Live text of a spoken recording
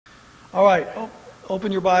All right,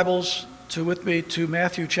 open your Bibles with me to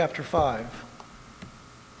Matthew chapter 5.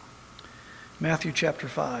 Matthew chapter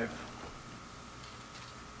 5.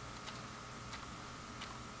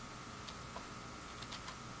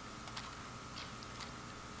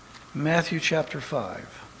 Matthew chapter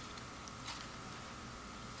 5.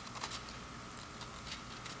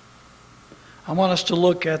 I want us to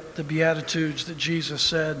look at the Beatitudes that Jesus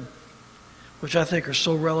said, which I think are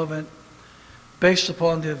so relevant, based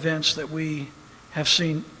upon the events that we have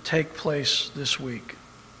seen take place this week.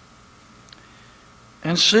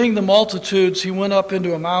 And seeing the multitudes, he went up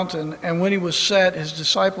into a mountain, and when he was set, his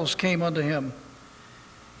disciples came unto him.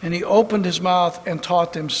 And he opened his mouth and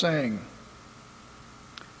taught them, saying,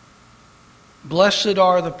 Blessed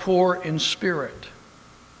are the poor in spirit,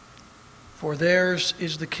 for theirs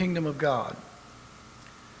is the kingdom of God.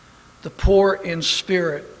 The poor in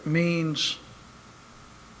spirit means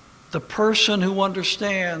the person who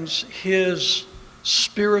understands his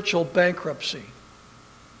spiritual bankruptcy.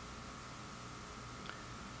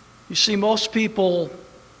 You see, most people,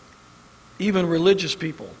 even religious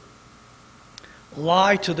people,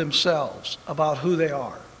 lie to themselves about who they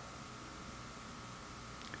are.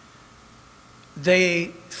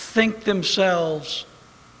 They think themselves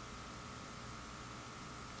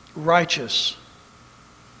righteous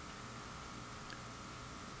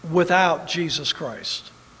without Jesus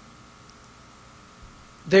Christ.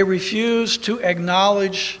 They refuse to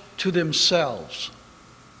acknowledge to themselves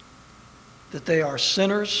that they are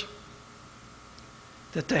sinners,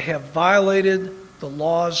 that they have violated the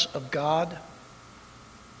laws of God,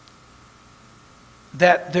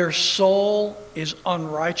 that their soul is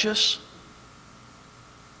unrighteous,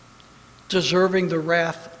 deserving the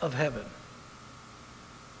wrath of heaven.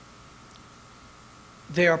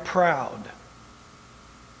 They are proud.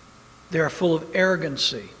 They are full of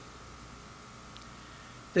arrogancy.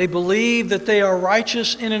 They believe that they are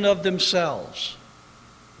righteous in and of themselves,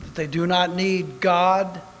 that they do not need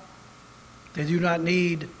God, they do not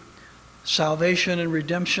need salvation and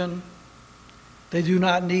redemption, they do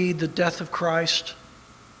not need the death of Christ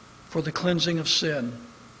for the cleansing of sin.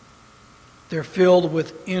 They're filled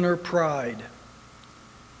with inner pride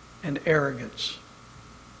and arrogance.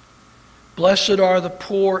 Blessed are the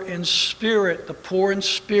poor in spirit. The poor in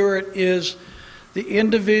spirit is the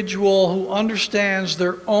individual who understands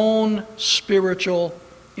their own spiritual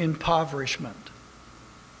impoverishment.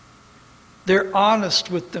 They're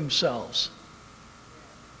honest with themselves.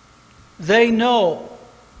 They know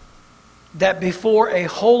that before a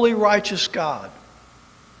holy, righteous God,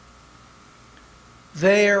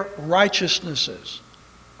 their righteousnesses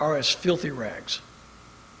are as filthy rags.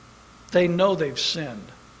 They know they've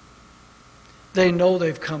sinned. They know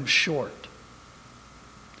they've come short.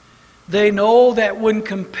 They know that when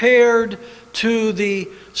compared to the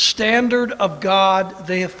standard of God,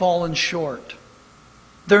 they have fallen short.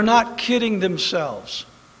 They're not kidding themselves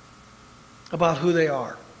about who they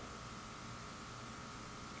are.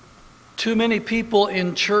 Too many people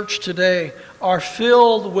in church today are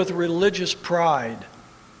filled with religious pride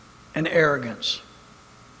and arrogance,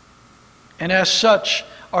 and as such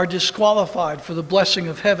are disqualified for the blessing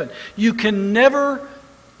of heaven. You can never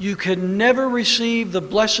receive the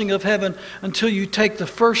blessing of heaven until you take the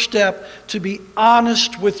first step to be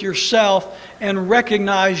honest with yourself and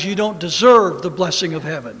recognize you don't deserve the blessing of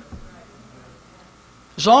heaven.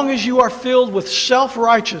 As long as you are filled with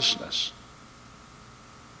self-righteousness,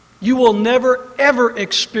 you will never, ever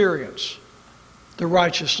experience the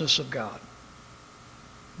righteousness of God.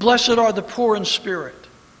 Blessed are the poor in spirit.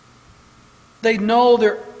 They know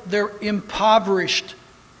they're impoverished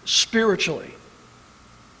spiritually.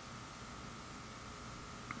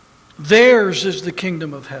 Theirs is the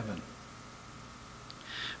kingdom of heaven.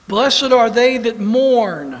 Blessed are they that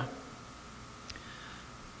mourn.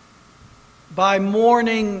 By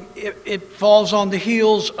mourning, it falls on the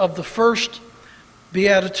heels of the first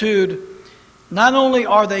beatitude. Not only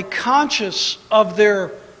are they conscious of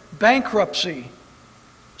their bankruptcy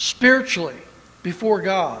spiritually before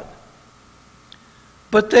God,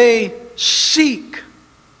 but they seek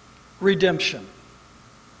redemption.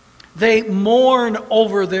 They mourn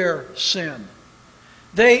over their sin.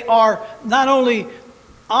 They are not only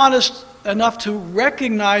honest enough to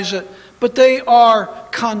recognize it, but they are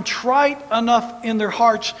contrite enough in their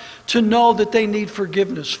hearts to know that they need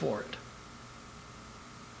forgiveness for it.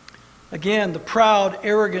 Again, the proud,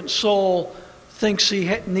 arrogant soul thinks he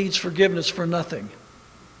needs forgiveness for nothing.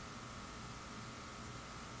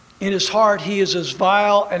 In his heart, he is as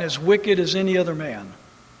vile and as wicked as any other man.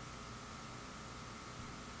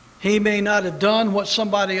 He may not have done what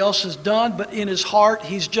somebody else has done, but in his heart,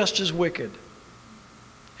 he's just as wicked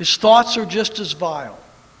His thoughts are just as vile.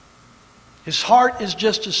 His heart is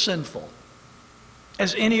just as sinful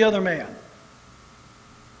as any other man.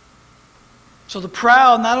 So the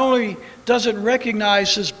proud not only doesn't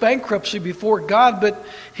recognize his bankruptcy before God, but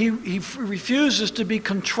he refuses to be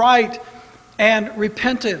contrite and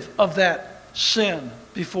repentive of that sin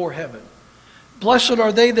before heaven. Blessed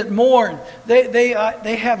are they that mourn. They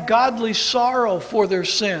have godly sorrow for their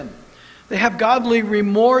sin. They have godly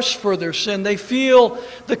remorse for their sin. They feel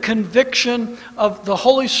the conviction of the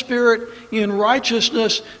Holy Spirit in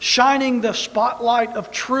righteousness, shining the spotlight of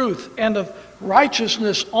truth and of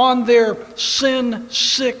righteousness on their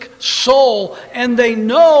sin-sick soul. And they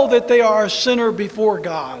know that they are a sinner before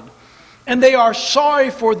God. And they are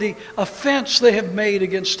sorry for the offense they have made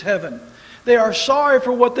against heaven. They are sorry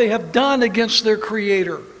for what they have done against their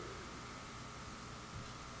Creator.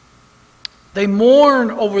 They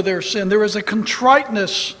mourn over their sin. There is a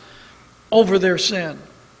contriteness over their sin.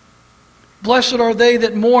 Blessed are they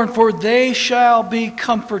that mourn, for they shall be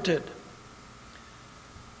comforted.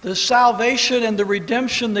 The salvation and the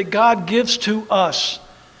redemption that God gives to us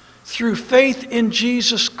through faith in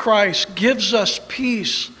Jesus Christ gives us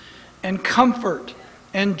peace and comfort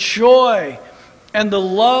and joy and the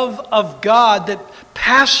love of God that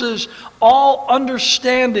passes all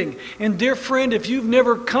understanding. And dear friend, if you've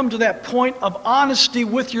never come to that point of honesty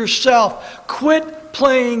with yourself, quit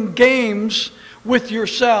playing games with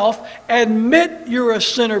yourself. Admit you're a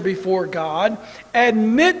sinner before God.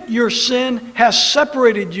 Admit your sin has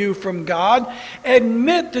separated you from God.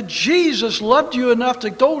 Admit that Jesus loved you enough to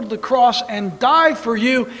go to the cross and die for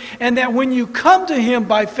you, and that when you come to Him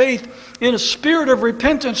by faith in a spirit of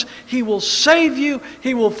repentance, He will save you,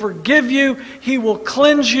 He will forgive you, He will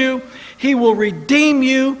cleanse you, He will redeem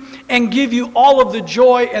you, and give you all of the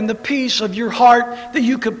joy and the peace of your heart that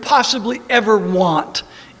you could possibly ever want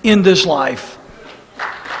in this life.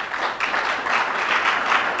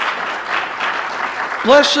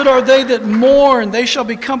 Blessed are they that mourn, they shall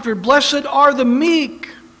be comforted. Blessed are the meek.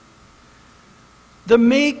 The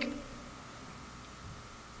meek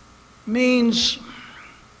means,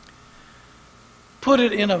 put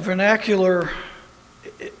it in a vernacular,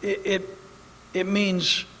 it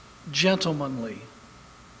means gentlemanly.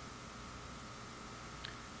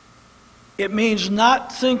 It means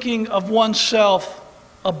not thinking of oneself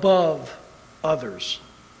above others.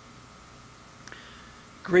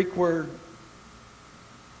 Greek word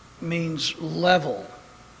means level.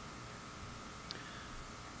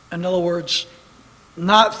 In other words,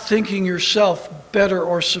 not thinking yourself better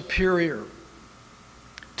or superior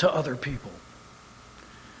to other people.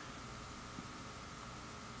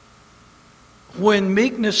 When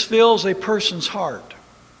meekness fills a person's heart,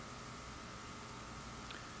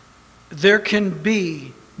 there can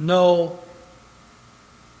be no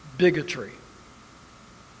bigotry.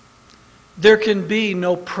 There can be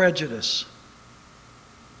no prejudice.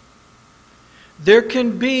 There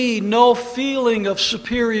can be no feeling of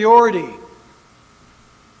superiority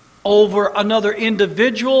over another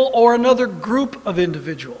individual or another group of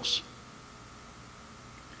individuals.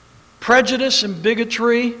 Prejudice and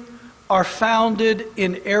bigotry are founded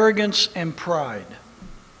in arrogance and pride.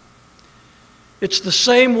 It's the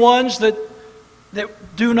same ones that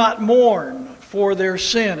do not mourn for their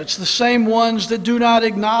sin. It's the same ones that do not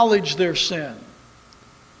acknowledge their sin.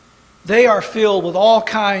 They are filled with all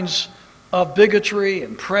kinds of bigotry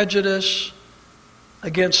and prejudice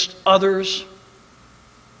against others.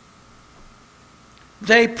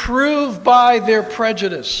 They prove by their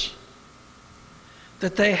prejudice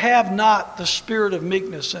that they have not the spirit of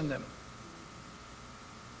meekness in them.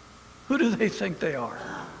 Who do they think they are?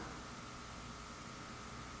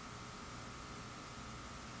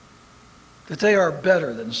 That they are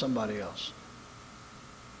better than somebody else.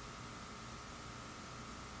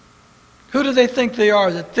 Who do they think they are,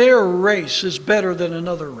 that their race is better than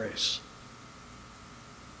another race?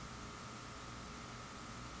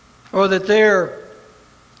 Or that their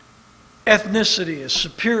ethnicity is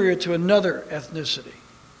superior to another ethnicity?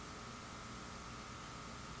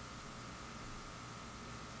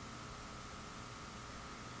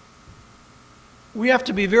 We have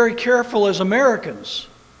to be very careful as Americans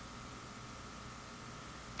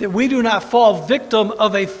that we do not fall victim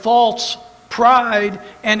of a false pride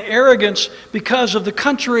and arrogance because of the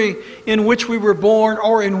country in which we were born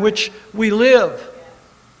or in which we live.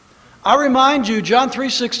 I remind you, John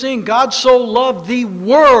 3:16, God so loved the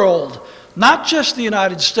world, not just the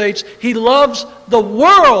United States. He loves the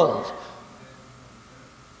world.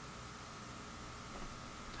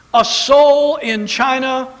 A soul in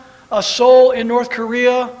China, a soul in North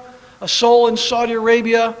Korea, a soul in Saudi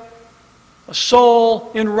Arabia, a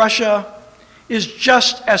soul in Russia is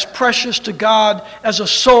just as precious to God as a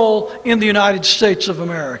soul in the United States of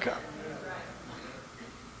America.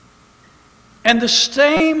 And the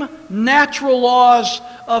same natural laws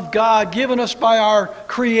of God given us by our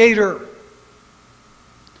Creator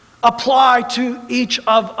apply to each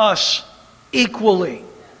of us equally.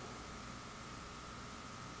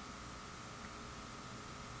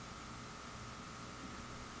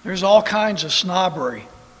 There's all kinds of snobbery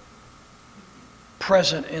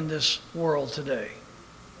present in this world today,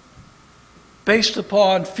 based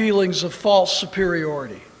upon feelings of false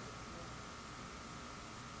superiority.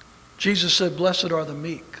 Jesus said, "Blessed are the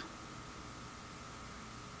meek."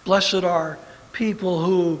 Blessed are people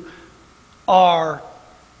who are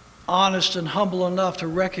honest and humble enough to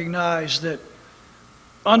recognize that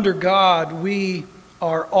under God we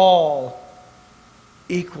are all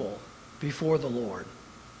equal before the Lord.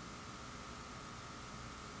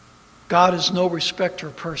 God is no respecter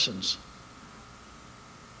of persons.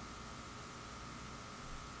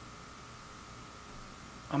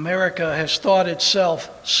 America has thought itself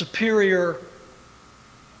superior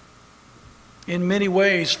in many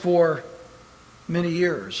ways for many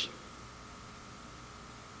years.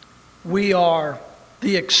 We are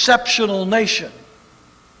the exceptional nation,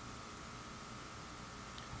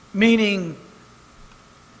 meaning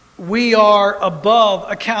we are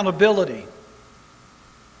above accountability.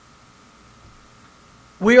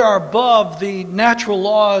 We are above the natural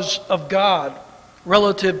laws of God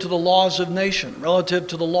relative to the laws of nation, relative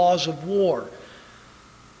to the laws of war.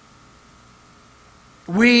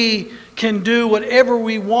 We can do whatever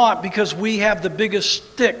we want because we have the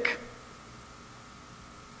biggest stick.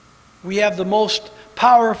 We have the most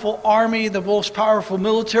powerful army, the most powerful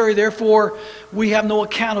military, therefore we have no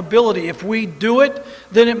accountability. If we do it,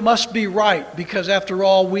 then it must be right, because after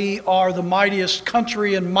all, we are the mightiest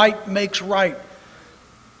country and might makes right.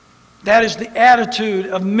 That is the attitude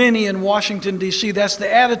of many in Washington, D.C. That's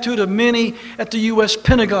the attitude of many at the U.S.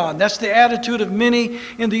 Pentagon. That's the attitude of many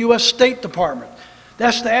in the U.S. State Department.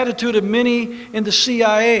 That's the attitude of many in the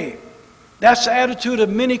CIA. That's the attitude of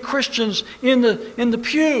many Christians in the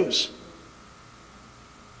pews.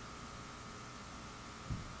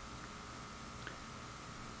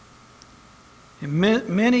 And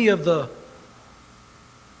many of the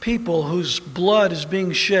people whose blood is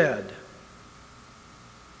being shed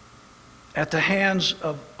at the hands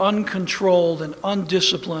of uncontrolled and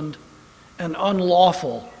undisciplined and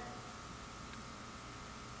unlawful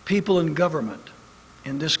people in government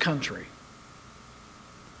in this country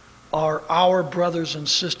are our brothers and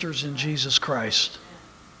sisters in Jesus Christ.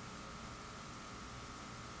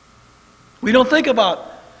 We don't think about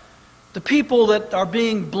the people that are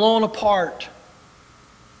being blown apart,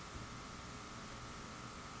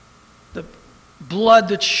 the blood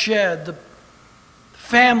that's shed, the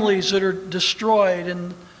families that are destroyed,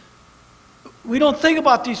 and we don't think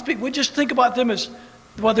about these people. We just think about them as,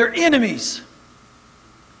 well, they're enemies.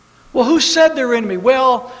 Well, who said they're enemy?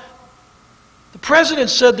 Well, the president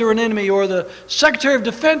said they're an enemy, or the Secretary of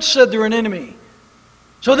Defense said they're an enemy.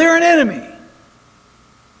 So they're an enemy.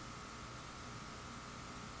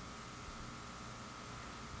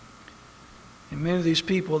 And many of these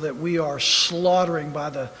people that we are slaughtering by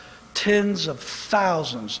the tens of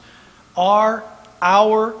thousands are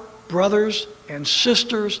our brothers and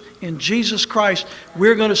sisters in Jesus Christ.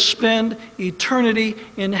 We're going to spend eternity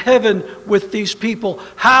in heaven with these people.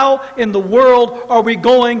 How in the world are we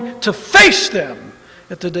going to face them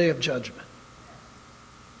at the day of judgment?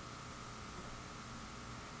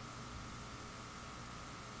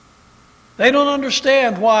 They don't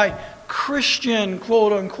understand why Christian,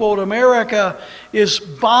 quote-unquote, America is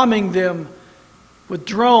bombing them with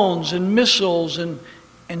drones and missiles and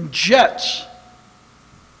jets.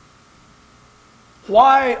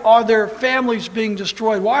 Why are their families being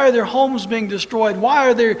destroyed? Why are their homes being destroyed? Why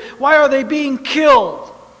are they being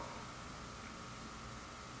killed?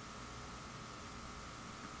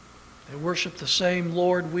 They worship the same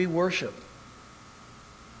Lord we worship.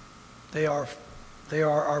 They are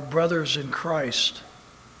our brothers in Christ.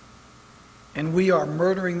 And we are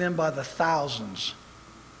murdering them by the thousands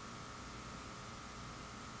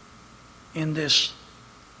in this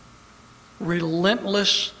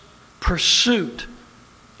relentless pursuit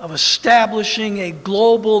of establishing a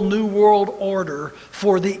global new world order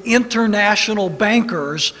for the international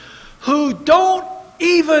bankers who don't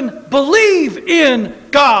even believe in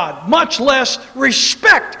God, much less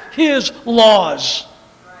respect His laws.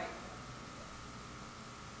 Right.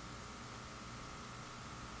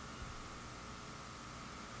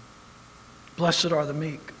 Blessed are the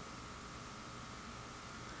meek.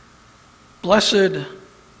 Blessed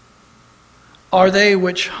are they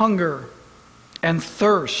which hunger and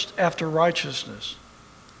thirst after righteousness,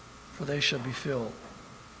 for they shall be filled.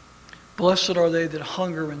 Blessed are they that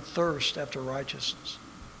hunger and thirst after righteousness.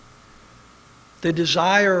 They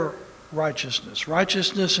desire righteousness.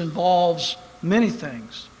 Righteousness involves many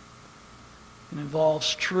things. It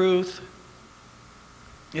involves truth.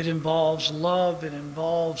 It involves love. It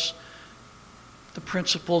involves the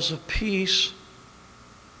principles of peace.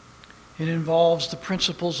 It involves the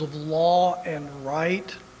principles of law and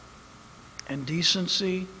right and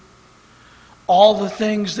decency. All the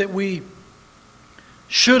things that we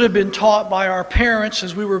should have been taught by our parents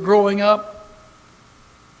as we were growing up.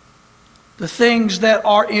 The things that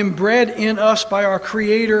are inbred in us by our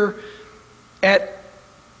Creator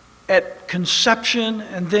at conception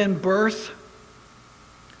and then birth.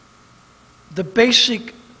 The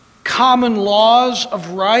basic common laws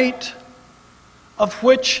of right, of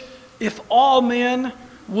which if all men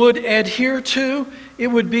would adhere to, it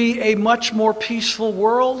would be a much more peaceful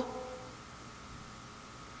world.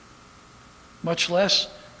 Much less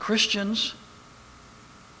Christians.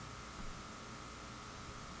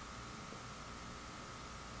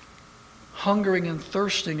 Hungering and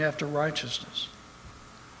thirsting after righteousness.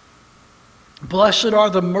 Blessed are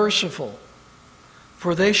the merciful,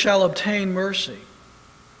 for they shall obtain mercy.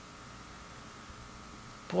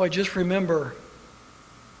 Boy, just remember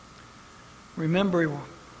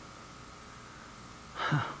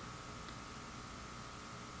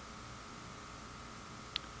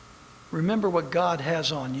what God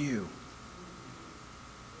has on you.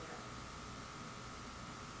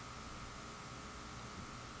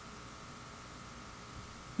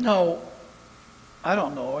 No, I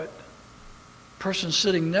don't know it. The person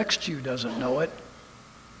sitting next to you doesn't know it.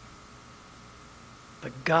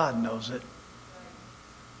 But God knows it.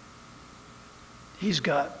 He's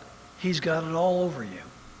got it all over you.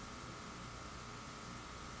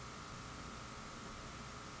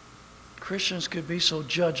 Christians could be so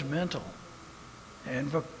judgmental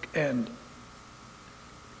and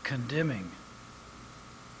condemning,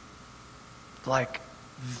 like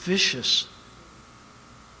vicious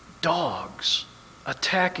dogs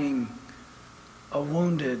attacking a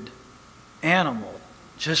wounded animal,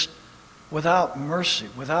 just without mercy,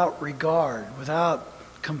 without regard, without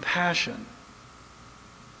compassion,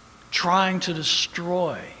 trying to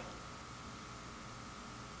destroy.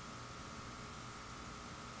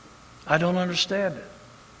 I don't understand it.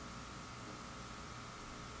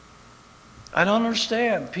 I don't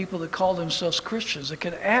understand people that call themselves Christians that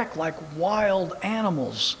can act like wild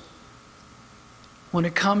animals when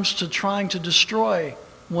it comes to trying to destroy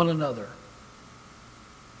one another.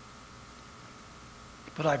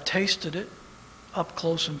 But I've tasted it up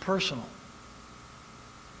close and personal.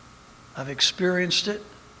 I've experienced it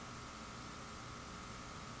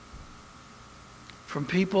from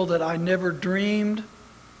people that I never dreamed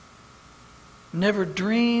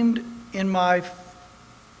in my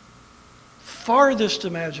farthest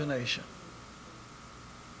imagination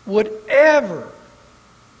would ever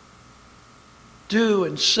do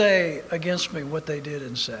and say against me what they did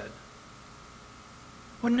and said.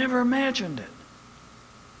 Would never imagined it.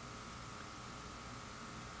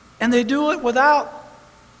 And they do it without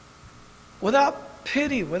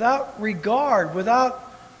pity, without regard, without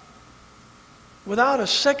a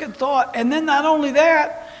second thought. And then not only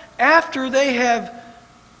that, after they have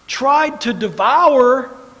tried to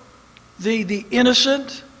devour the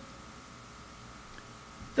innocent,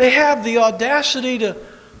 they have the audacity to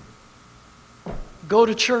go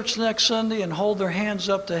to church next Sunday and hold their hands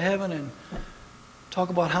up to heaven and talk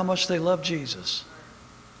about how much they love Jesus.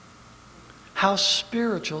 How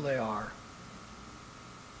spiritual they are.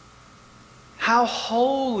 How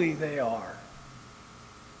holy they are.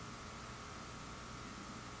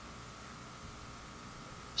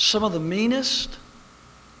 Some of the meanest,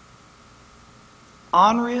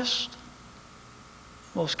 orneriest,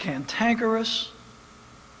 most cantankerous,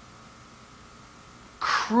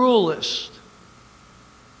 cruelest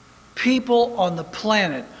people on the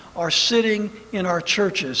planet are sitting in our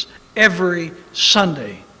churches every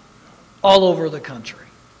Sunday all over the country.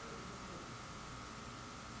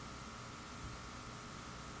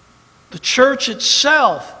 The church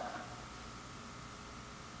itself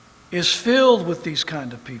is filled with these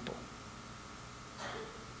kind of people.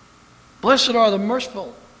 Blessed are the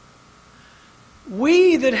merciful.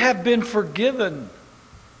 We that have been forgiven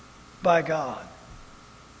by God,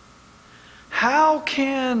 how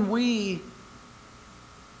can we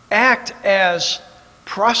act as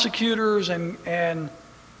prosecutors and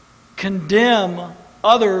condemn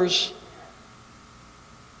others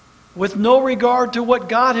with no regard to what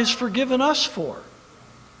God has forgiven us for?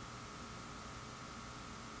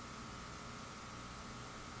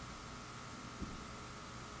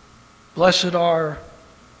 Blessed are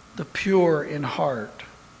the pure in heart,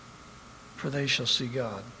 for they shall see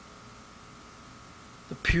God.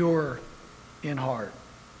 The pure in heart.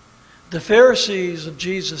 The Pharisees of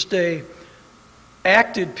Jesus' day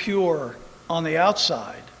acted pure on the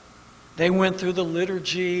outside. They went through the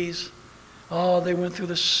liturgies. They went through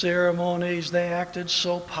the ceremonies. They acted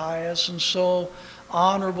so pious and so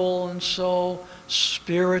honorable and so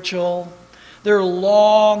spiritual. Their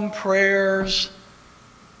long prayers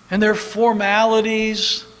and their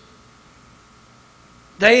formalities,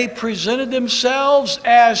 they presented themselves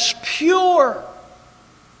as pure.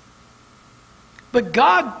 But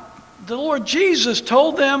God, the Lord Jesus,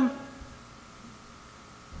 told them,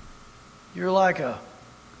 you're like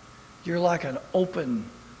an open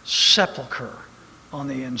sepulcher on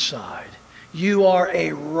the inside. You are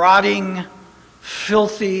a rotting,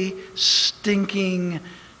 filthy, stinking,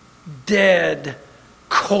 dead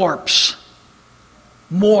corpse.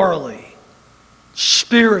 Morally,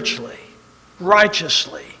 spiritually,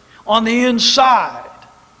 righteously, on the inside.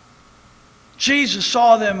 Jesus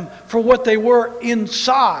saw them for what they were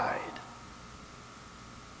inside.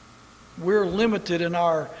 We're limited in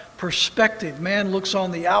our perspective. Man looks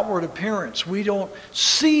on the outward appearance. We don't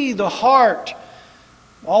see the heart.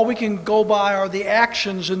 All we can go by are the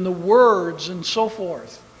actions and the words and so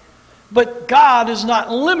forth. But God is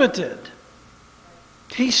not limited.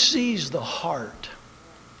 He sees the heart.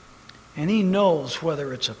 And He knows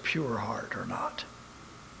whether it's a pure heart or not.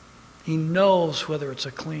 He knows whether it's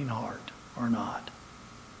a clean heart or not.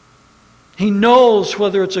 He knows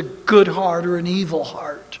whether it's a good heart or an evil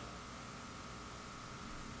heart.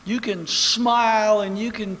 You can smile and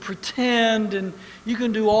you can pretend and you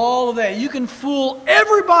can do all of that. You can fool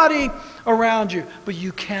everybody around you, but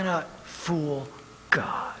you cannot fool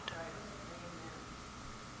God.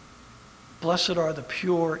 Blessed are the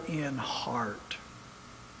pure in heart,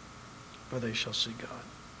 for they shall see God.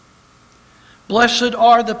 Blessed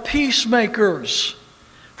are the peacemakers,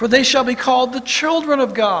 for they shall be called the children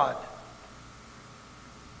of God.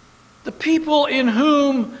 The people in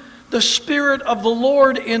whom the Spirit of the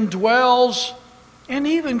Lord indwells, and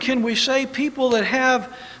even, can we say, people that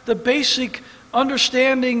have the basic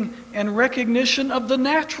understanding and recognition of the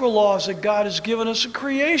natural laws that God has given us in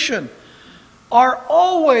creation, are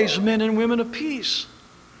always men and women of peace.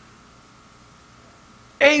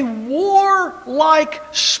 A warlike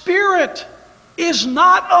spirit is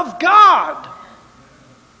not of God.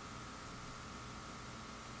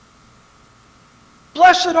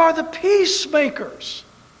 Blessed are the peacemakers.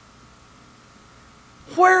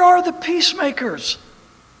 Where are the peacemakers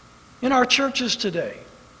in our churches today?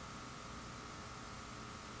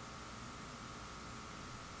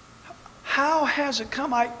 How has it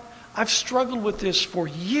come? I've struggled with this for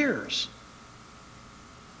years.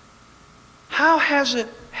 How has it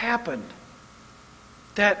happened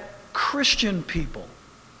that Christian people,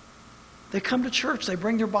 they come to church, they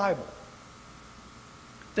bring their Bible,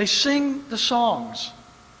 they sing the songs,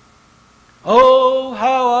 oh,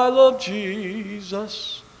 how I love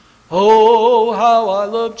Jesus, oh, how I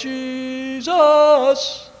love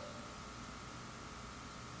Jesus,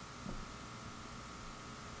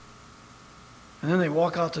 and then they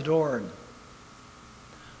walk out the door and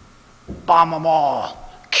bomb them all,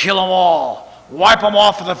 kill them all, wipe them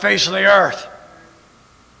off of the face of the earth.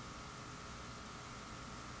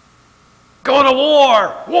 Go to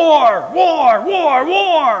war, war, war, war,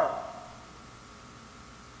 war.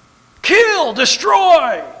 Kill,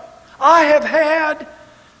 destroy. I have had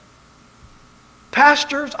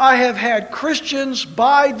pastors, I have had Christians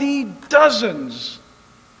by the dozens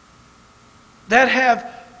that have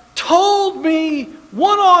told me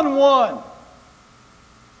one-on-one,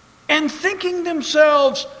 and thinking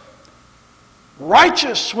themselves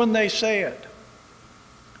righteous when they say it,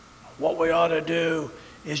 what we ought to do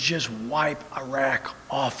is just wipe Iraq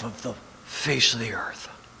off of the face of the earth.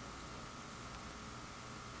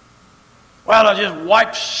 Well, I'll just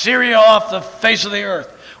wipe Syria off the face of the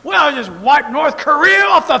earth. Well, I'll just wipe North Korea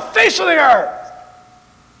off the face of the earth.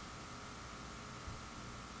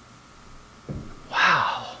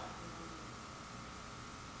 Wow.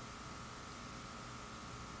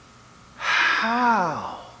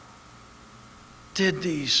 How did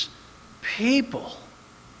these people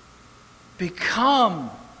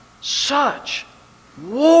become such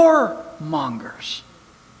warmongers?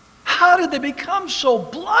 How did they become so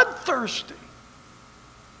bloodthirsty?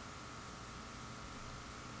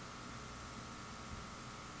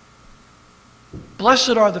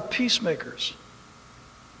 Blessed are the peacemakers.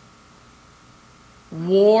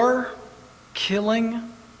 War,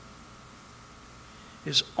 killing,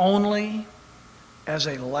 is only as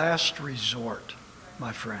a last resort,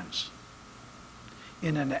 my friends.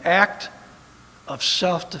 in an act of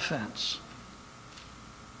self-defense.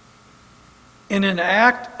 In an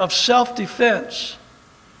act of self-defense,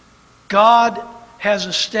 God has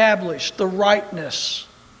established the rightness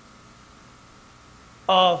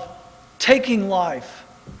of taking life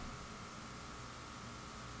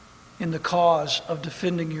in the cause of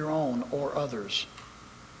defending your own or others.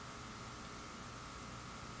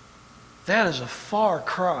 That is a far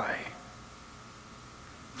cry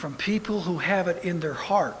from people who have it in their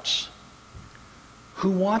hearts, who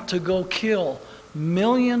want to go kill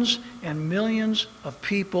millions and millions of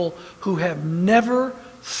people who have never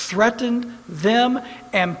threatened them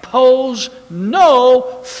and pose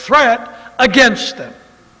no threat against them.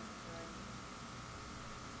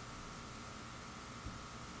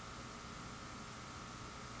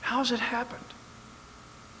 How's it happened?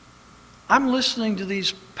 I'm listening to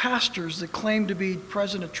these pastors that claim to be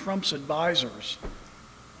President Trump's advisors,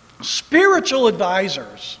 spiritual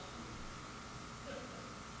advisors,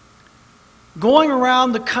 going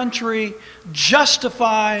around the country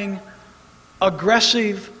justifying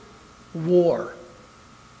aggressive war.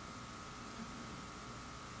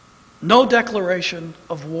 No declaration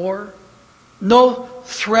of war, no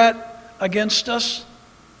threat against us,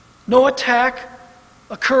 no attack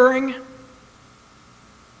occurring.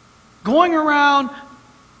 Going around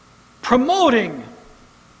promoting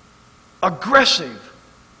aggressive,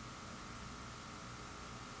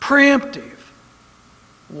 preemptive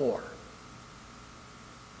war.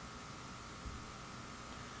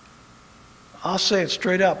 I'll say it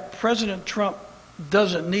straight up. President Trump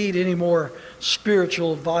doesn't need any more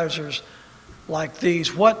spiritual advisors like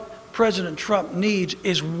these. What President Trump needs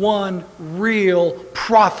is one real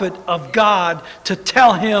prophet of God to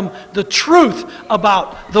tell him the truth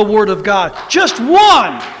about the Word of God. Just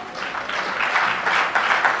one.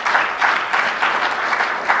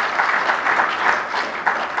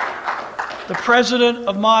 The president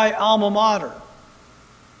of my alma mater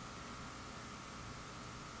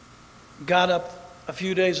got up a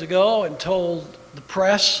few days ago and told the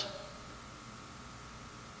press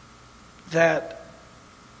that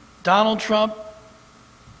Donald Trump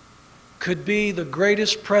could be the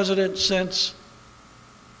greatest president since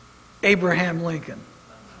Abraham Lincoln.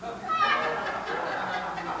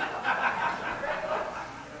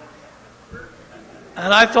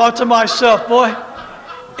 And I thought to myself, boy,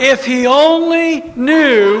 if he only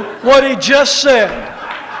knew what he just said.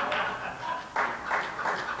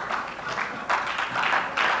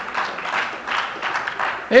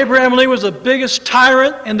 Abraham Lincoln was the biggest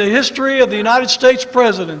tyrant in the history of the United States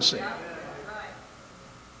presidency.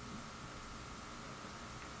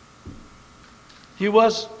 He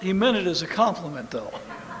meant it as a compliment, though.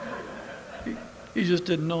 He just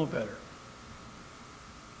didn't know better.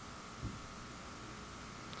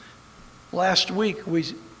 Last week we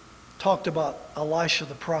talked about Elisha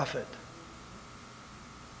the prophet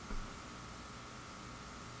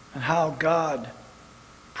and how God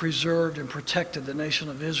preserved and protected the nation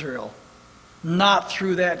of Israel, not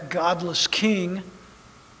through that godless king,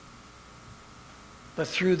 but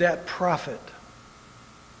through that prophet.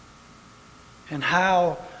 And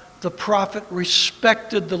how the prophet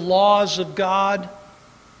respected the laws of God,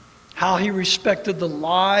 how he respected the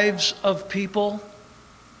lives of people.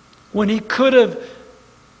 When he could have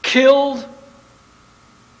killed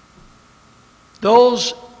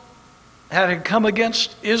those that had come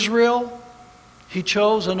against Israel, he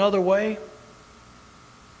chose another way.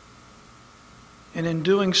 And in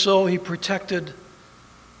doing so, he protected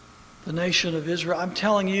the nation of Israel. I'm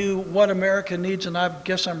telling you what America needs, and I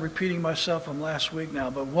guess I'm repeating myself from last week now,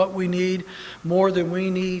 but what we need more than we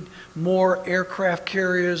need more aircraft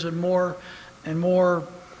carriers and more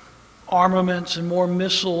armaments and more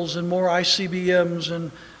missiles and more ICBMs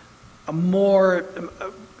and more.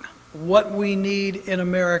 What we need in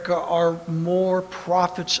America are more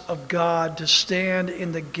prophets of God to stand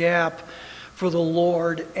in the gap for the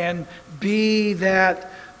Lord and be that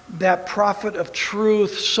prophet of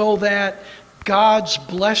truth so that God's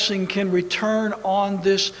blessing can return on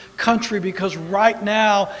this country, because right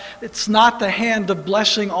now it's not the hand of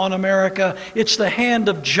blessing on America, it's the hand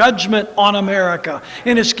of judgment on America,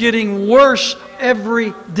 and it's getting worse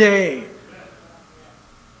every day.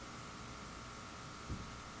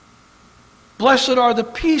 Blessed are the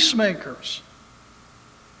peacemakers.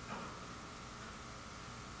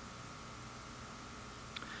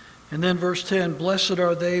 And then verse 10, blessed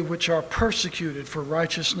are they which are persecuted for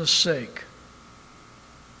righteousness' sake,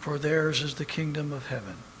 for theirs is the kingdom of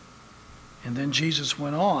heaven. And then Jesus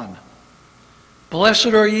went on Blessed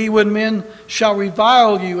are ye when men shall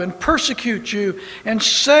revile you and persecute you, and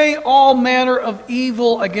say all manner of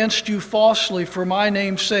evil against you falsely for my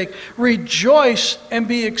name's sake. Rejoice and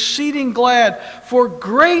be exceeding glad, for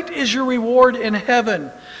great is your reward in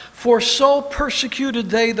heaven. For so persecuted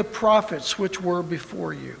they the prophets which were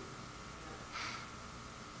before you.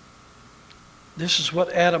 This is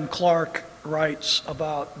what Adam Clarke writes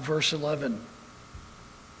about verse 11.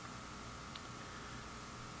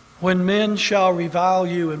 When men shall revile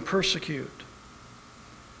you and persecute.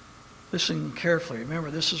 Listen carefully.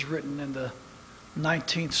 Remember, this is written in the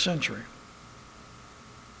 19th century.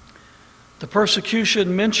 The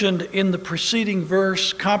persecution mentioned in the preceding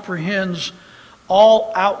verse comprehends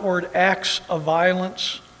all outward acts of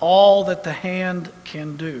violence, all that the hand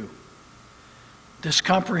can do. This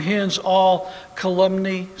comprehends all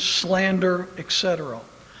calumny, slander, etc.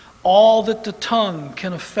 All that the tongue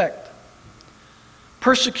can affect.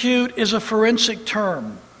 Persecute is a forensic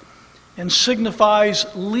term and signifies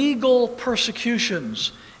legal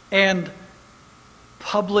persecutions and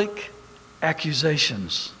public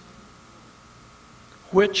accusations,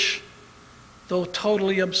 which, though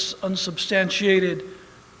totally unsubstantiated,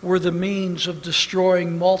 were the means of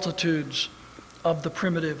destroying multitudes of the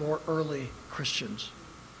primitive or early Christians.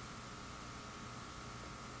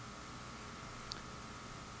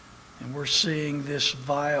 And we're seeing this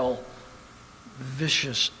vile,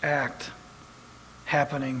 vicious act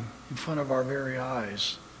happening in front of our very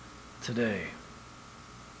eyes today.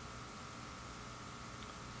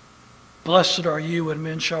 Blessed are you when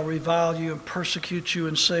men shall revile you and persecute you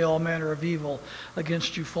and say all manner of evil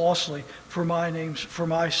against you falsely for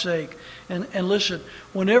my sake. And listen,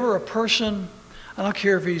 whenever a person, I don't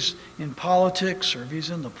care if he's in politics or if he's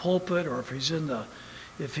in the pulpit or if he's in the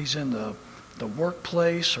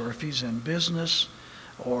workplace or if he's in business,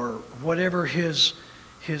 or whatever his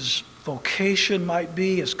vocation might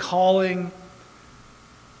be, his calling.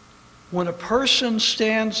 When a person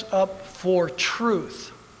stands up for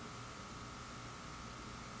truth,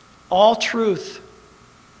 all truth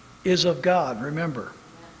is of God, remember.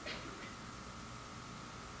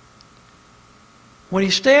 When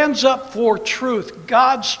he stands up for truth,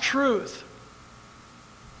 God's truth,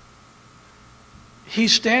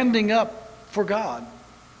 he's standing up for God.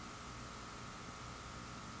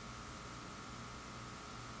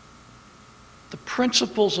 The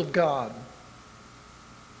principles of God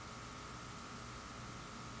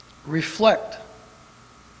reflect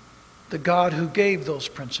the God who gave those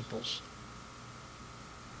principles.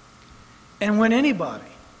 And when anybody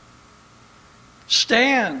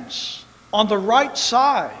stands on the right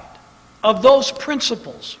side of those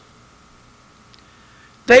principles,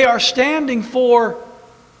 they are standing for,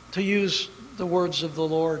 to use the words of the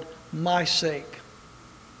Lord, my sake.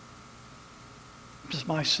 Just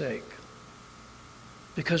my sake.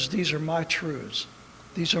 Because these are my truths.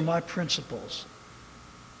 These are my principles.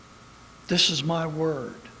 This is my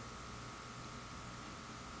word.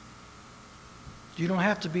 You don't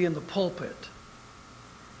have to be in the pulpit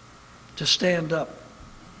to stand up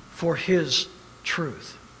for His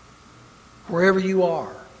truth. Wherever you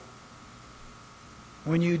are,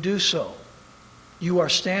 when you do so, you are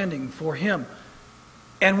standing for Him.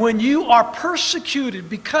 And when you are persecuted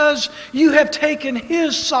because you have taken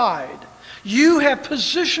His side, you have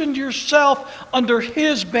positioned yourself under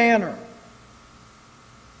His banner.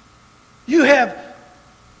 You have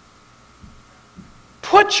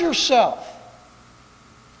put yourself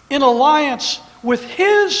in alliance with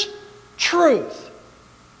His truth.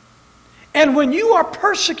 And when you are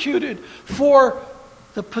persecuted for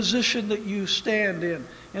the position that you stand in,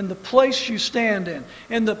 and the place you stand in,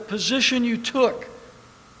 and the position you took,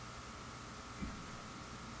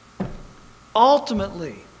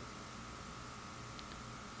 ultimately,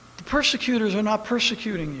 the persecutors are not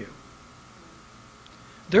persecuting you.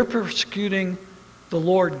 They're persecuting the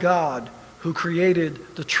Lord God who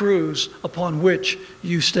created the truths upon which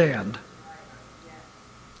you stand.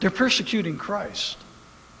 They're persecuting Christ.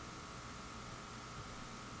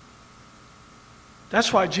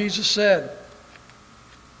 That's why Jesus said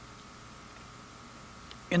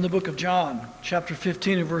in the book of John, chapter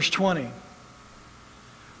 15 and verse 20,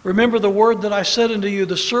 remember the word that I said unto you,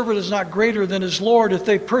 the servant is not greater than his Lord. If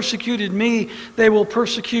they persecuted me, they will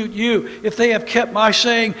persecute you. If they have kept my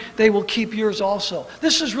saying, they will keep yours also.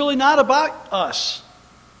 This is really not about us.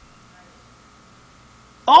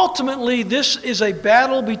 Ultimately, this is a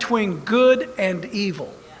battle between good and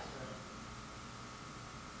evil.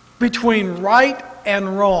 Between right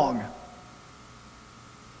and wrong.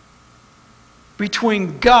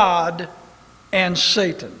 Between God and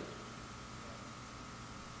Satan.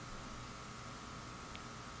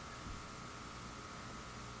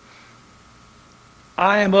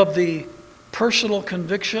 I am of the personal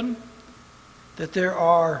conviction that there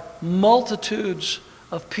are multitudes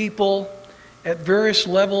of people at various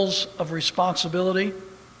levels of responsibility,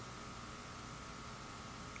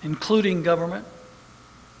 including government,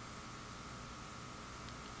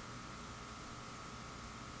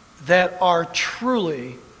 that are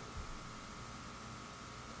truly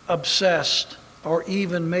obsessed or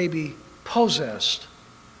even maybe possessed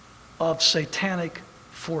of satanic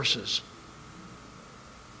forces.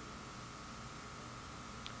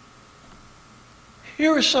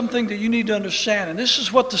 Here is something that you need to understand, and this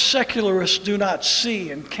is what the secularists do not see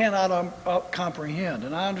and cannot comprehend.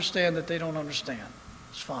 And I understand that they don't understand.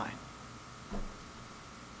 It's fine.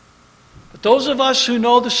 But those of us who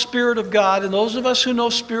know the Spirit of God and those of us who know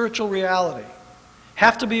spiritual reality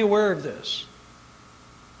have to be aware of this.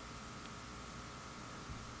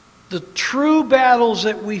 The true battles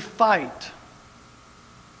that we fight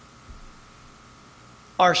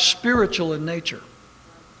are spiritual in nature.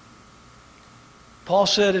 Paul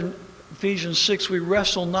said in Ephesians 6, we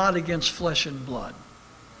wrestle not against flesh and blood,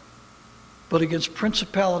 but against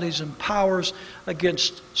principalities and powers,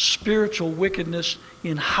 against spiritual wickedness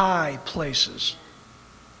in high places.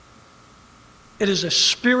 It is a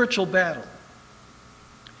spiritual battle.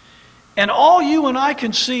 And all you and I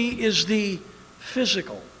can see is the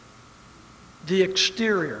physical, the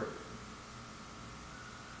exterior.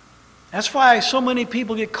 That's why so many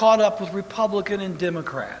people get caught up with Republican and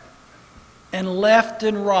Democrat, and left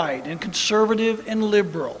and right, and conservative and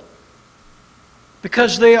liberal,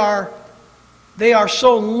 because they are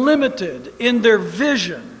so limited in their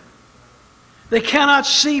vision. They cannot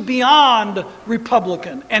see beyond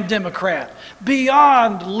Republican and Democrat,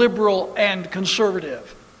 beyond liberal and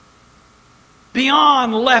conservative,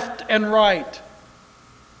 beyond left and right.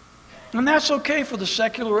 And that's okay for the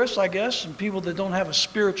secularists, I guess, and people that don't have a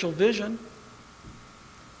spiritual vision.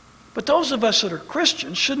 But those of us that are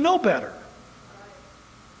Christians should know better.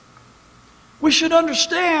 We should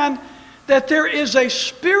understand that there is a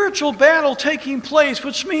spiritual battle taking place,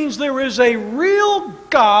 which means there is a real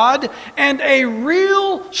God and a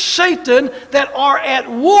real Satan that are at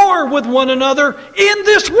war with one another in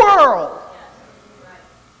this world.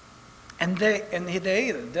 And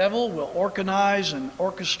the devil will organize and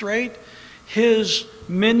orchestrate his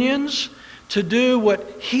minions to do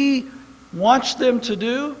what he wants them to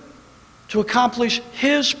do, to accomplish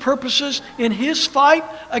his purposes in his fight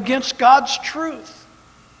against God's truth.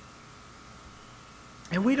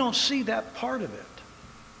 And we don't see that part of it.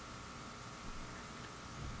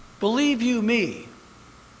 Believe you me,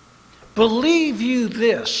 believe you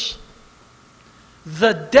this,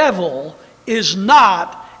 the devil is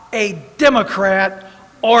not a Democrat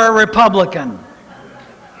or a Republican.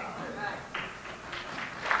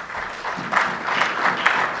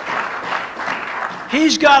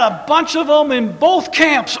 He's got a bunch of them in both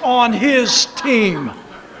camps on his team.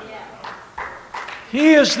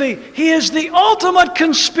 He is the ultimate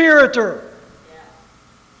conspirator.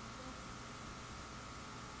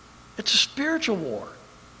 It's a spiritual war.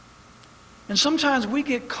 And sometimes we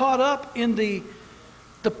get caught up in the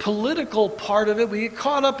political part of it. We get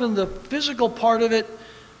caught up in the physical part of it,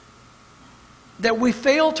 that we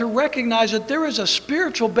fail to recognize that there is a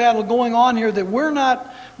spiritual battle going on here that we're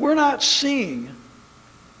not seeing.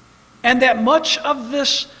 And that much of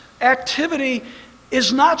this activity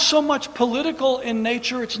is not so much political in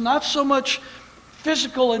nature, it's not so much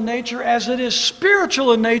physical in nature as it is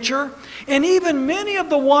spiritual in nature. And even many of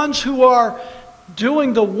the ones who are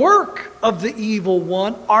doing the work of the evil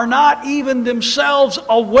one are not even themselves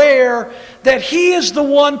aware that he is the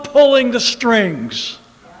one pulling the strings.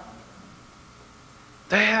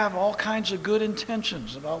 They have all kinds of good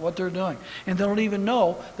intentions about what they're doing, and they don't even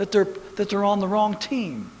know that they're on the wrong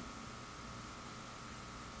team.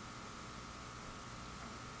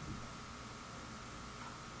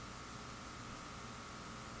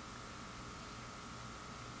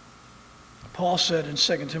 Paul said in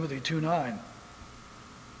 2 Timothy 2:9,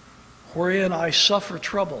 wherein I suffer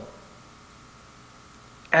trouble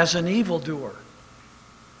as an evildoer,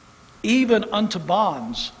 even unto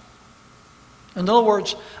bonds. In other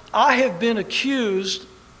words, I have been accused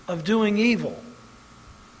of doing evil,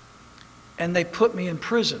 and they put me in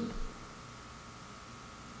prison.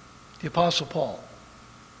 The Apostle Paul.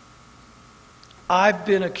 I've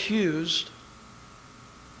been accused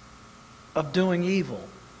of doing evil,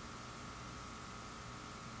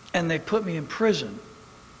 and they put me in prison.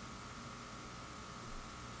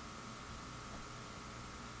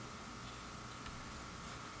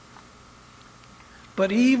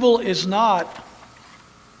 But evil is not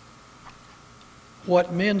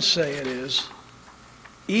what men say it is.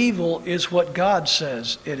 Evil is what God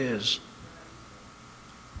says it is.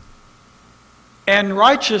 And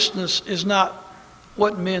righteousness is not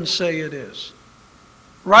what men say it is.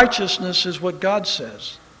 Righteousness is what God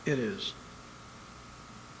says it is.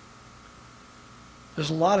 There's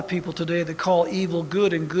a lot of people today that call evil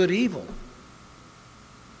good and good evil.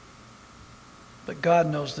 But God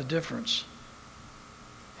knows the difference.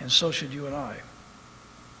 And so should you and I.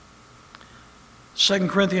 2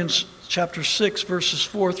 Corinthians chapter 6, verses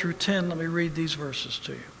 4 through 10. Let me read these verses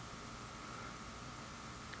to you.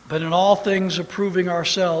 But in all things approving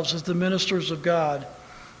ourselves as the ministers of God,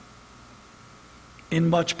 in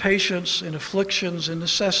much patience, in afflictions, in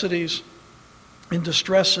necessities, in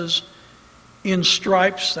distresses, in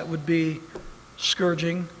stripes, that would be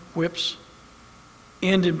scourging, whips,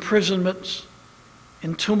 in imprisonments,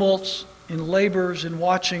 in tumults, in labors, in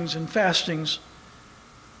watchings, in fastings,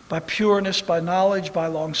 by pureness, by knowledge, by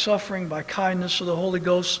long-suffering, by kindness of the Holy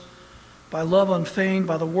Ghost, by love unfeigned,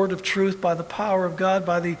 by the word of truth, by the power of God,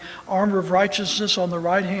 by the armor of righteousness on the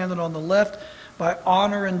right hand and on the left, by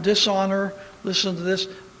honor and dishonor, listen to this,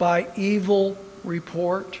 by evil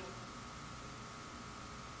report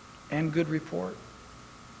and good report.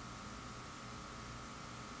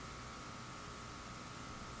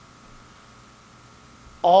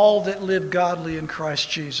 All that live godly in Christ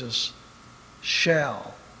Jesus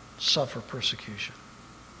shall suffer persecution.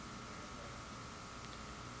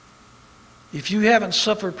 If you haven't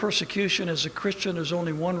suffered persecution as a Christian, there's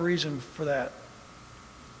only one reason for that.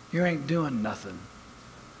 You ain't doing nothing.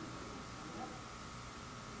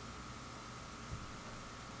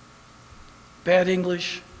 Bad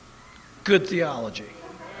English, good theology.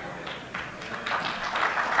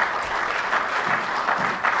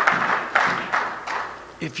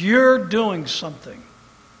 If you're doing something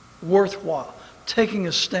worthwhile, taking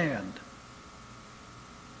a stand,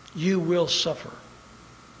 you will suffer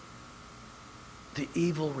the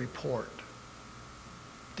evil report,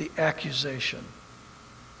 the accusation,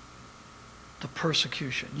 the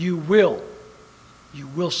persecution. You will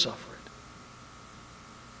suffer it.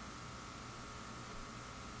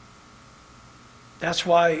 That's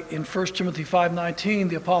why in 1 Timothy 5:19,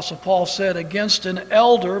 the Apostle Paul said, against an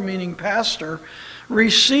elder, meaning pastor,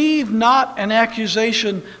 receive not an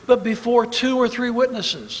accusation, but before 2 or 3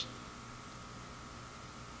 witnesses.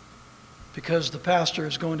 Because the pastor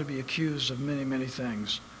is going to be accused of many, many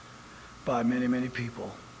things by many, many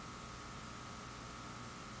people.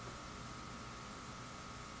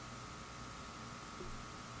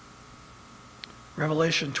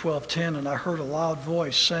 Revelation 12:10, and I heard a loud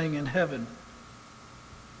voice saying in heaven,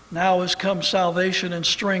 now is come salvation and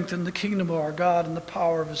strength in the kingdom of our God and the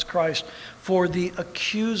power of his Christ. For the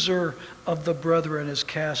accuser of the brethren is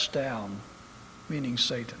cast down, meaning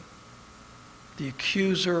Satan. The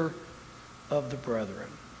accuser of the brethren.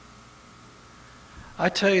 I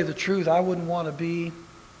tell you the truth, I wouldn't want to be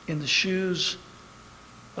in the shoes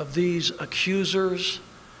of these accusers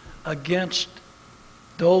against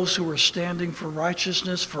those who are standing for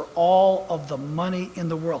righteousness for all of the money in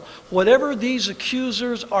the world. Whatever these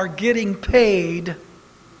accusers are getting paid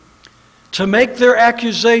to make their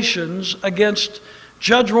accusations against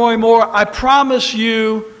Judge Roy Moore, I promise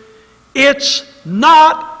you, it's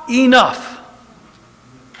not enough.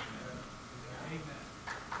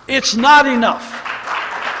 It's not enough.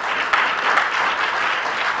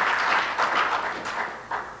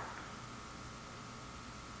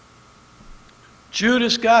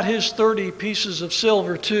 Judas got his 30 pieces of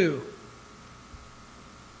silver too,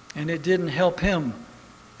 and it didn't help him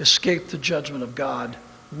escape the judgment of God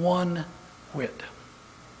one whit.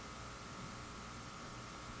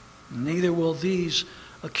 Neither will these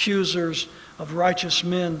accusers of righteous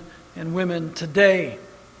men and women today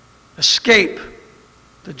escape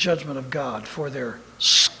the judgment of God for their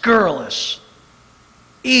scurrilous,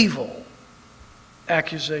 evil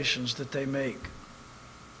accusations that they make.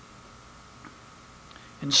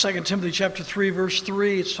 In 2 Timothy chapter 3, verse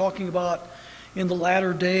 3, it's talking about in the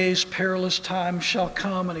latter days perilous times shall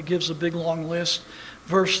come, and it gives a big long list.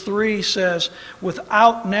 Verse 3 says,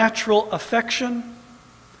 without natural affection,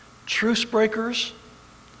 truce breakers,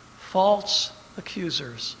 false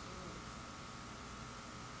accusers.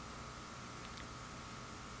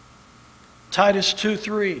 Titus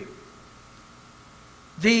 2:3.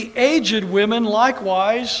 The aged women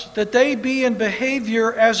likewise, that they be in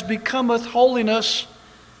behavior as becometh holiness,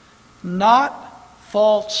 not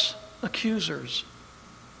false accusers.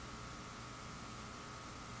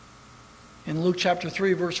 In Luke chapter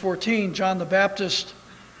 3, verse 14, John the Baptist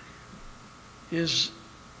is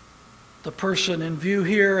the person in view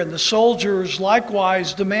here, and the soldiers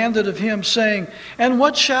likewise demanded of him, saying, and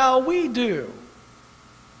what shall we do?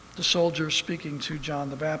 the soldiers speaking to John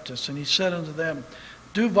the Baptist. And he said unto them,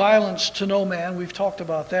 do violence to no man. We've talked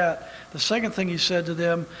about that. The second thing he said to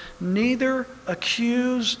them, neither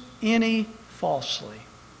accuse any falsely.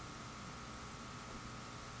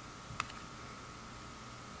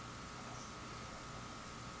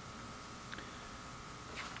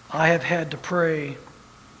 I have had to pray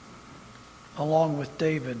along with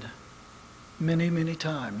David many, many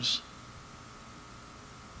times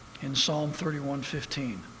in Psalm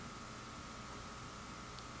 31:15.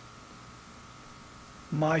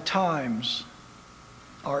 My times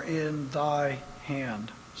are in thy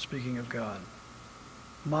hand, speaking of God.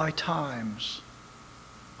 My times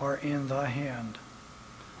are in thy hand.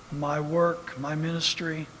 My work, my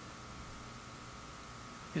ministry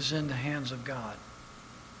is in the hands of God.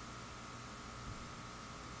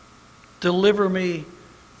 Deliver me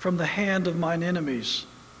from the hand of mine enemies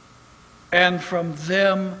and from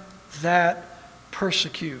them that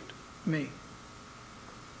persecute me.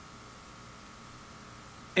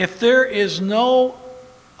 If there is no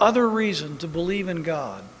other reason to believe in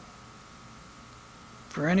God,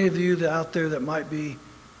 for any of you out there that might be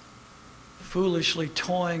foolishly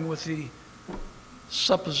toying with the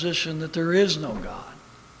supposition that there is no God,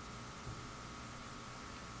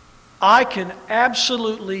 I can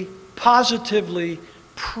absolutely, positively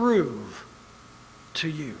prove to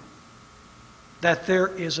you that there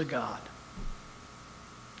is a God.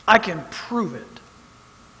 I can prove it.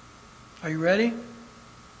 Are you ready?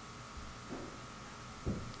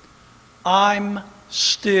 I'm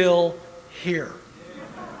still here.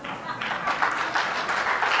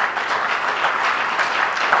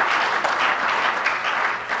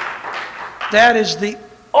 That is the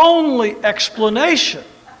only explanation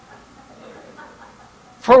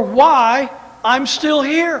for why I'm still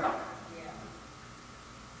here.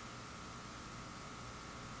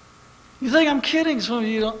 You think I'm kidding? Some of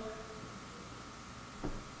you don't.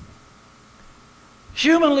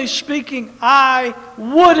 Humanly speaking, I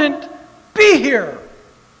wouldn't be here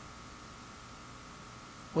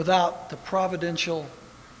without the providential,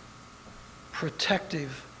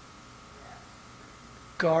 protective,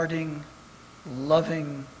 guarding,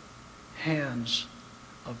 loving hands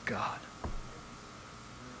of God.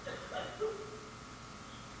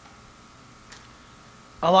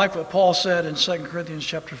 I like what Paul said in 2 Corinthians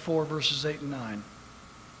chapter 4, verses 8 and 9.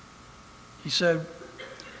 He said,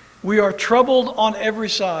 we are troubled on every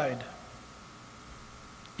side,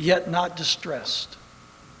 yet not distressed.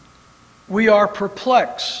 We are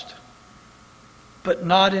perplexed, but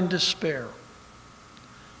not in despair.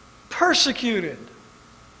 Persecuted,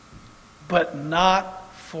 but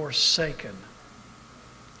not forsaken.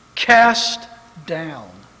 Cast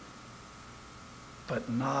down, but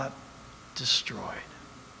not destroyed.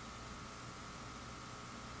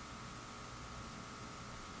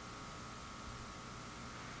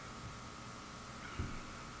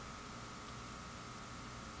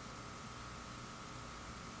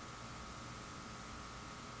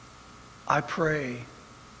 I pray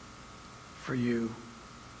for you,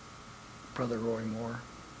 Brother Roy Moore.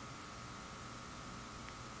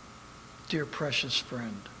 Dear precious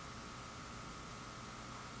friend,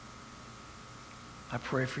 I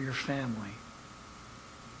pray for your family,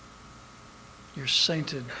 your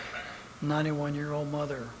sainted 91-year-old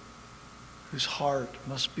mother whose heart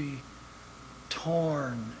must be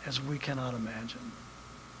torn as we cannot imagine.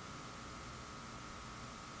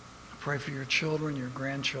 I pray for your children, your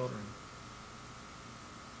grandchildren.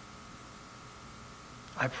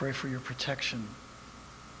 I pray for your protection.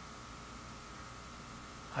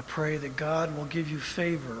 I pray that God will give you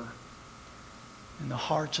favor in the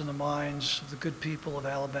hearts and the minds of the good people of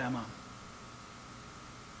Alabama.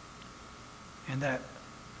 And that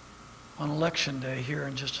on Election Day here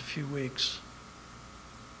in just a few weeks,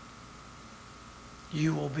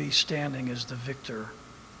 you will be standing as the victor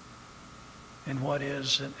in what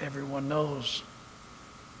is, and everyone knows,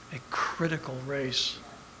 a critical race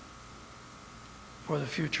for the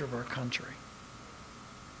future of our country.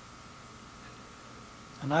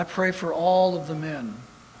 And I pray for all of the men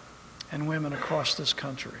and women across this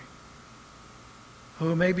country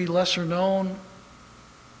who may be lesser known,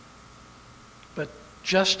 but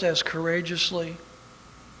just as courageously,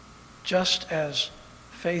 just as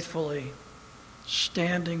faithfully,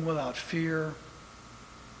 standing without fear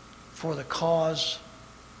for the cause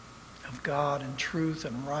of God and truth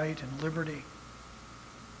and right and liberty.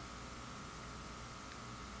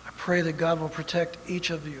 I pray that God will protect each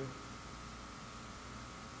of you.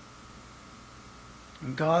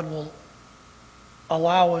 And God will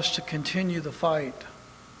allow us to continue the fight.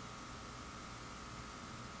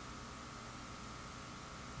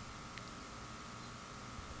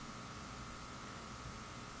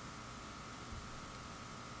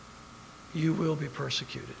 you will be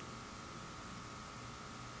persecuted.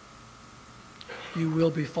 You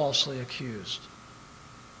will be falsely accused.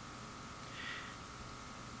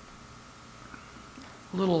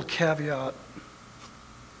 Little caveat.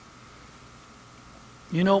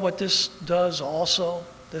 You know what this does also,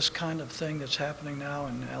 this kind of thing that's happening now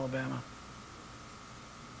in Alabama?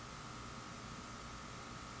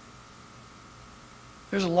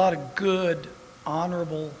 There's a lot of good,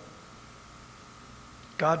 honorable,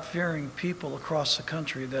 God-fearing people across the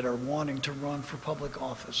country that are wanting to run for public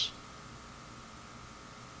office.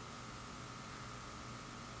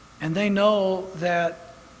 And they know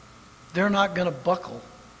that they're not going to buckle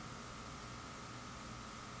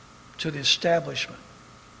to the establishment.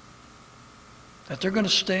 That they're going to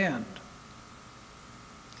stand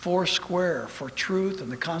four square for truth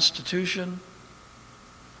and the Constitution,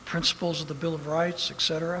 principles of the Bill of Rights,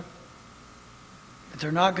 etc. That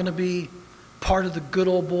they're not going to be part of the good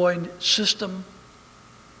old boy system.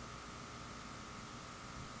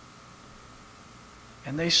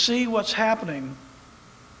 And they see what's happening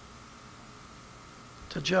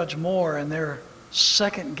to Judge Moore, and they're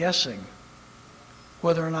second guessing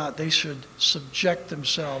whether or not they should subject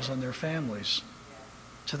themselves and their families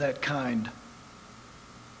to that kind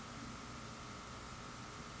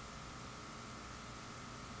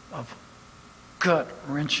of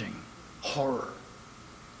gut-wrenching horror.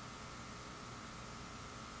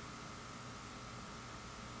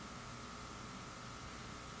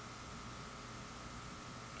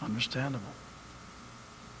 Understandable.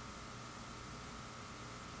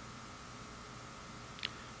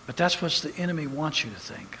 But that's what the enemy wants you to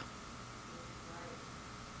think.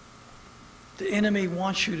 The enemy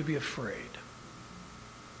wants you to be afraid.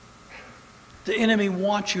 The enemy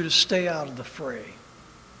wants you to stay out of the fray.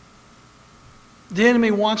 The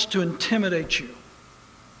enemy wants to intimidate you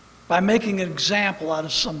by making an example out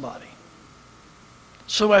of somebody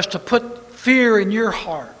so as to put fear in your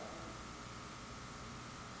heart.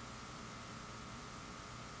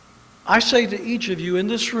 I say to each of you in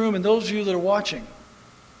this room and those of you that are watching,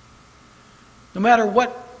 no matter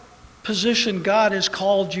what position God has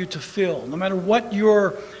called you to fill, no matter what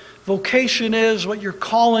your vocation is, what your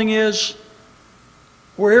calling is,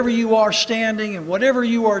 wherever you are standing and whatever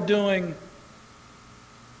you are doing,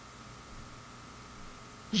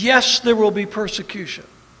 yes, there will be persecution.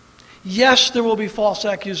 Yes, there will be false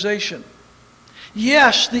accusation.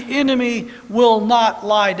 Yes, the enemy will not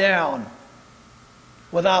lie down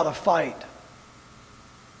without a fight.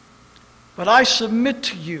 But I submit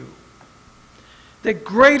to you that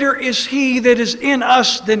greater is He that is in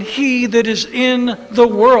us than he that is in the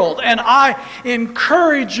world. And I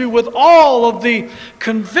encourage you with all of the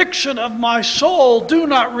conviction of my soul, do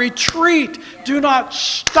not retreat, do not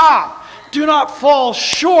stop, do not fall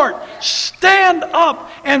short. Stand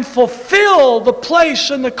up and fulfill the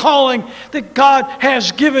place and the calling that God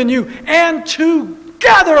has given you. And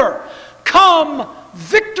together come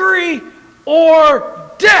victory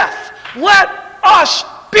or death. Let us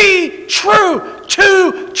be true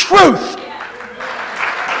to truth.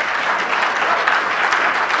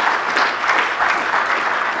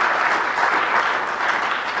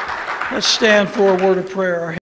 Let's stand for a word of prayer.